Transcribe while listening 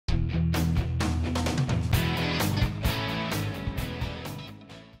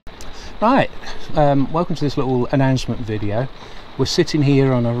Right, welcome to this little announcement video. We're sitting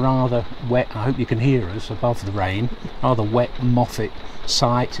here on a rather wet, I hope you can hear us above the rain, rather wet Moffat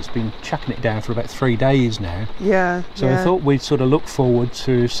site. It's been chucking it down for about 3 days now. Yeah. So I thought we'd sort of look forward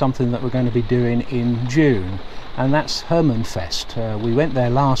to something that we're going to be doing in June, and that's Hermanfest. We went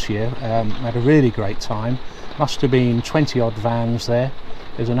there last year, had a really great time. Must have been 20 odd vans there.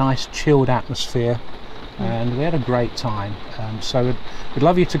 There's a nice chilled atmosphere. And we had a great time, so we'd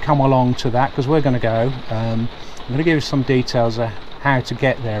love you to come along to that, because we're going to go. I'm going to give you some details of how to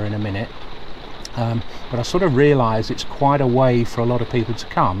get there in a minute, but I sort of realise it's quite a way for a lot of people to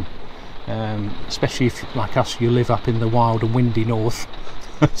come, especially if, like us, you live up in the wild and windy north.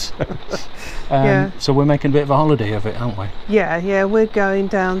 So we're making a bit of a holiday of it, aren't we? Yeah, we're going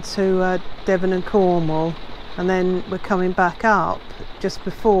down to Devon and Cornwall, and then we're coming back up just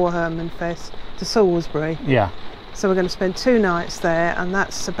before Hermanfest to Salisbury. Yeah. So we're going to spend 2 nights there, and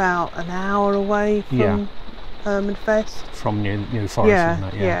that's about an hour away from Hermanfest. From New Forest, isn't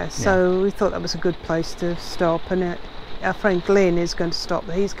it? Yeah. So we thought that was a good place to stop, and our friend Glyn is going to stop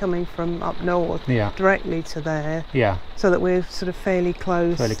there. He's coming from up north directly to there. Yeah. So that we're sort of fairly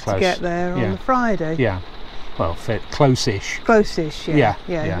close to get there on the Friday. Yeah. Well, close-ish. Close-ish, yeah.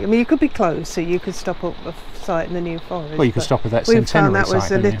 I mean, you could be close, so you could stop at a site in the New Forest. Well, you could stop at that centenary site. We found that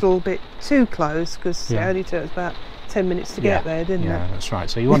was a little bit too close, because it only took us about 10 minutes to get there, didn't it? Yeah, that's right.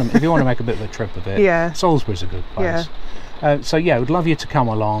 So if you want to make a bit of a trip of it, Salisbury's a good place. So yeah, we'd love you to come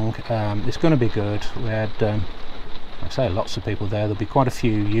along. It's going to be good. We had, like I say, lots of people there. There'll be quite a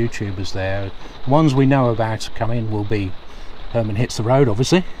few YouTubers there. The ones we know about coming will be Herman Hits the Road,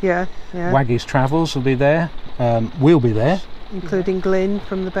 obviously. Yeah. Waggies Travels will be there. We'll be there, including Glyn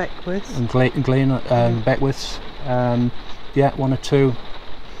from the Beckwiths. And Glyn Beckwiths. 1 or 2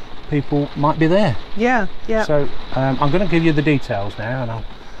 people might be there. Yeah. So I'm going to give you the details now, and I'm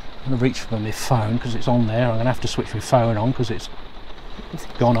going to reach for my phone because it's on there. I'm going to have to switch my phone on because it's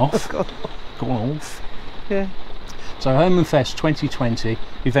gone off. Gone off. Yeah. So Hermanfest 2020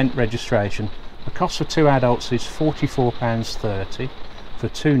 event registration. The cost for 2 adults is £44.30 for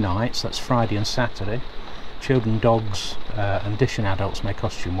 2 nights. That's Friday and Saturday. Children, dogs and addition adults may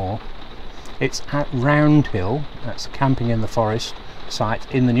cost you more. It's at Roundhill, that's Camping in the Forest site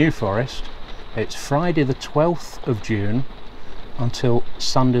in the New Forest. It's Friday the 12th of June until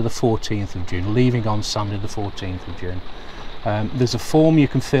Sunday the 14th of June, leaving on Sunday the 14th of June. There's a form you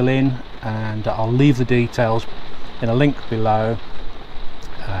can fill in, and I'll leave the details in a link below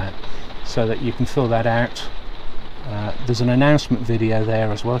so that you can fill that out. There's an announcement video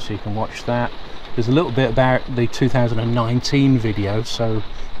there as well, so you can watch that. There's a little bit about the 2019 video, so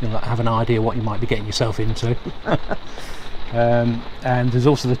you'll have an idea what you might be getting yourself into. And there's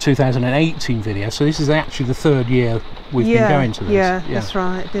also the 2018 video, so this is actually the 3rd year we've been going to this. Yeah, that's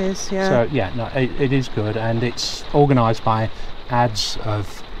right, it is. So it is good, and it's organised by Ads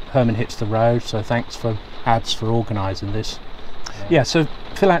of Herman Hits the Road, so thanks for Ads for organising this. So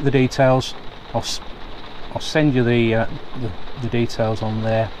fill out the details. I'll send you the details on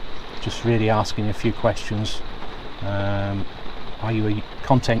there, just really asking a few questions. Are you a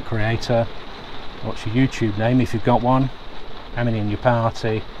content creator? What's your YouTube name if you've got one? How many in your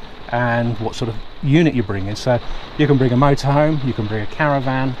party? And what sort of unit you're bringing. So you can bring a motorhome, you can bring a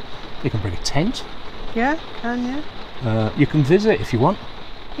caravan, you can bring a tent. You can visit if you want.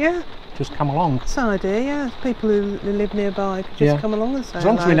 Just come along. That's an idea, People who live nearby could just come along and say as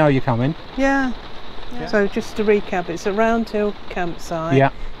long as we know you're coming. So just to recap, it's a Roundhill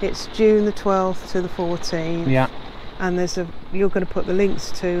Campsite. It's June the 12th to the 14th. And you're going to put the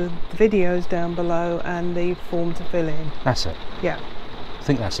links to the videos down below and the form to fill in. That's it. I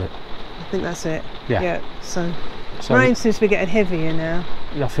think that's it. So rain seems to be getting heavier now.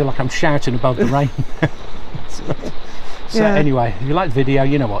 I feel like I'm shouting above the rain. So anyway, if you like the video,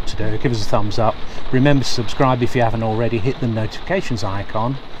 you know what to do. Give us a thumbs up. Remember to subscribe if you haven't already. Hit the notifications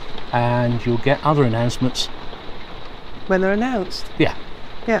icon, and you'll get other announcements when they're announced.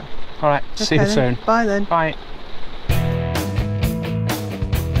 All right, see you soon. Bye then. Bye.